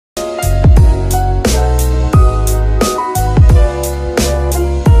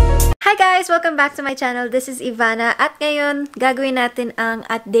guys! Welcome back to my channel. This is Ivana. At ngayon, gagawin natin ang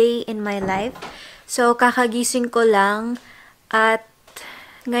A Day in My Life. So, kakagising ko lang. At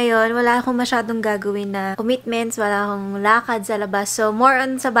ngayon, wala akong masyadong gagawin na commitments. Wala akong lakad sa labas. So, more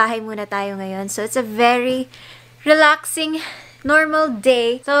on sa bahay muna tayo ngayon. So, it's a very relaxing, normal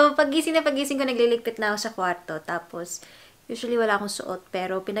day. So, pagising ko, nagliligpit na ako sa kwarto. Tapos, usually wala akong suot.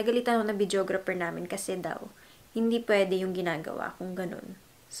 Pero, pinagalitan ako ng videographer namin kasi daw, hindi pwede yung ginagawa kung ganun.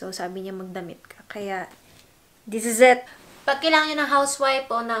 So, sabi niya magdamit ka. Kaya, this is it. Pag kailangan nyo ng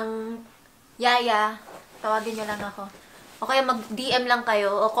housewife o ng yaya, tawagin nyo lang ako. O kaya mag-DM lang kayo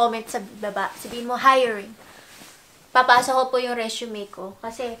o comment sa baba. Sabihin mo, hiring. Papasa ko po yung resume ko.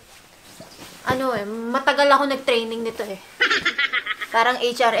 Kasi, matagal ako nag-training nito eh. Parang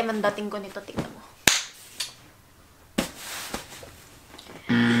HRM ang dating ko nito. Tingnan mo.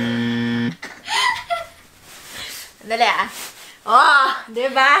 Dali ah. Oh,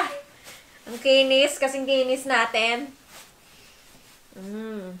 diba? Ang kinis, kasing kinis natin.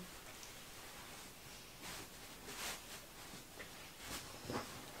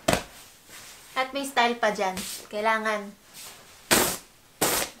 At may style pa dyan. Kailangan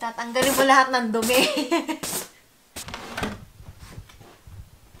tatanggalin mo lahat ng dumi.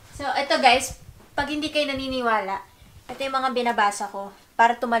 So, ito guys, pag hindi kayo naniniwala, ito yung mga binabasa ko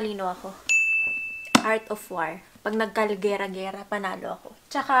para tumalino ako. Art of War. Pag nagkalgera-gera, panalo ako.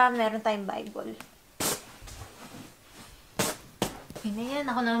 Tsaka, meron tayong Bible. Hindi yan.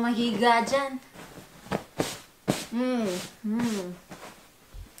 Ako na mahiga dyan.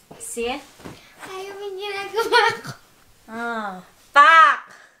 See? Ayaw mo ginagawa ko. Pak!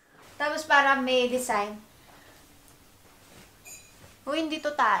 Tapos, para may design. Hindi to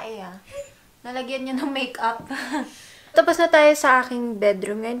tae, ah. Nalagyan niya ng makeup. Tapos na tayo sa aking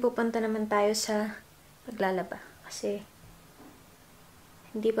bedroom. Ngayon, pupunta naman tayo sa paglalaba. Kasi,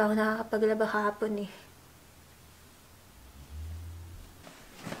 hindi pa ako nakakapaglaba kahapon eh.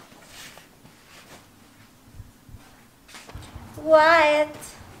 What?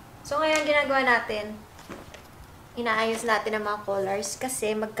 So, ngayon ginagawa natin, inaayos natin ang mga colors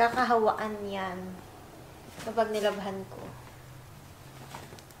kasi magkakahawaan yan kapag nilabahan ko.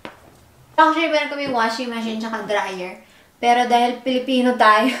 Actually, meron kami washing machine tsaka dryer. Pero dahil Pilipino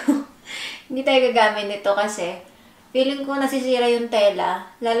tayo, hindi tayo gagamit nito kasi feeling ko nasisira yung tela,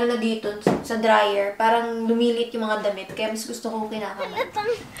 lalo na dito sa dryer. Parang lumilit yung mga damit, kaya mas gusto ko kinakamay.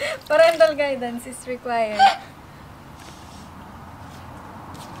 Parental guidance is required.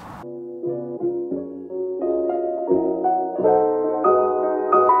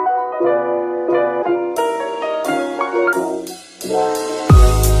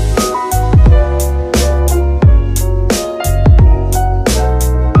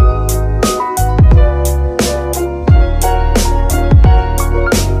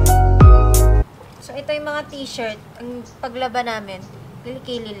 T-shirt, ang paglaba namin,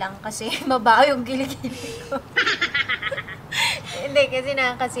 kilikili lang kasi mabaho yung kilikili ko. Hindi, kasi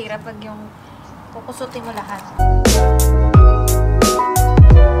nakakasira pag yung kukusutin mo lahat.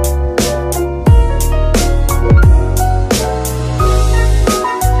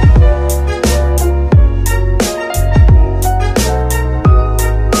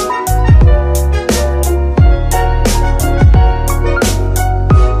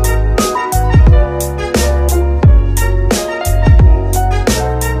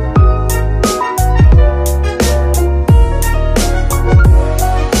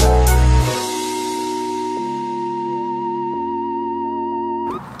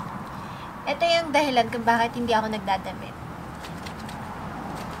 Ito yung dahilan kung bakit hindi ako nagdadamit.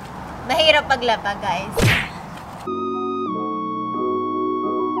 Mahirap paglaba, guys.